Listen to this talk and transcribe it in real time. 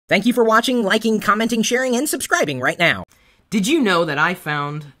Thank you for watching, liking, commenting, sharing, and subscribing right now. Did you know that I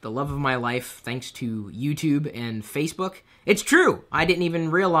found the love of my life thanks to YouTube and Facebook? It's true. I didn't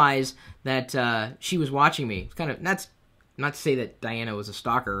even realize that she was watching me. It's kind of, that's not to say that Diana was a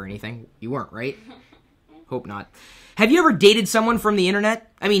stalker or anything. You weren't, right? Hope not. Have you ever dated someone from the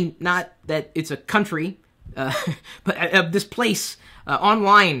internet? I mean, not that it's a country, but this place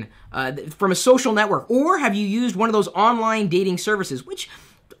online from a social network. Or have you used one of those online dating services, which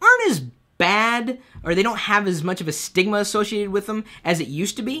aren't as bad, or they don't have as much of a stigma associated with them as it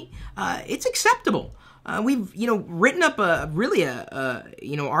used to be? It's acceptable. We've, written up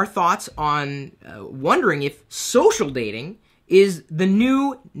our thoughts on wondering if social dating is the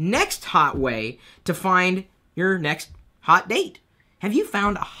new next hot way to find your next hot date. Have you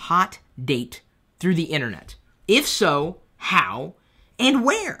found a hot date through the internet? If so, how and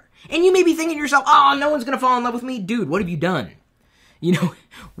where? And you may be thinking to yourself, oh, no one's going to fall in love with me. Dude, what have you done?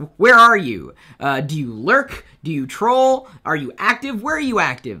 Where are you? Do you lurk? Do you troll? Are you active? Where are you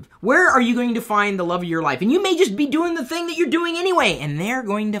active? Where are you going to find the love of your life? And you may just be doing the thing that you're doing anyway, and they're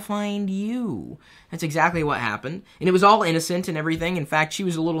going to find you. That's exactly what happened. And it was all innocent and everything. In fact, she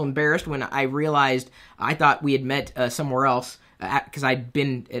was a little embarrassed when I realized I thought we had met somewhere else, because I'd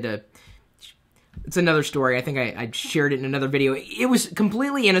been at a... It's another story. I think I shared it in another video. It was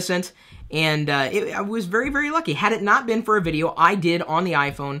completely innocent, and I was very, very lucky. Had it not been for a video I did on the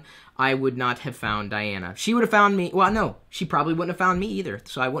iPhone, I would not have found Diana. She would have found me. Well, no, she probably wouldn't have found me either,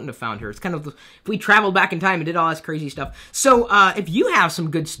 so I wouldn't have found her. It's kind of, if we traveled back in time and did all this crazy stuff. So if you have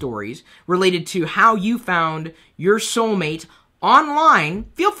some good stories related to how you found your soulmate online,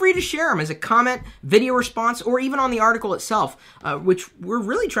 feel free to share them as a comment, video response, or even on the article itself, which we're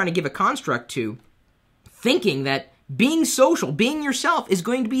really trying to give a construct to, thinking that being social, being yourself, is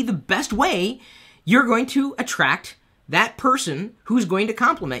going to be the best way you're going to attract that person who's going to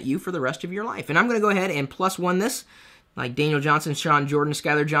compliment you for the rest of your life. And I'm going to go ahead and +1 this, like Daniel Johnson, Sean Jordan,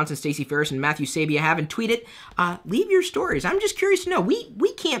 Skylar Johnson, Stacey Ferris, and Matthew Sabia have, and tweet it. Leave your stories. I'm just curious to know.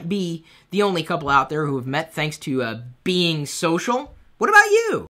 We can't be the only couple out there who have met thanks to being social. What about you?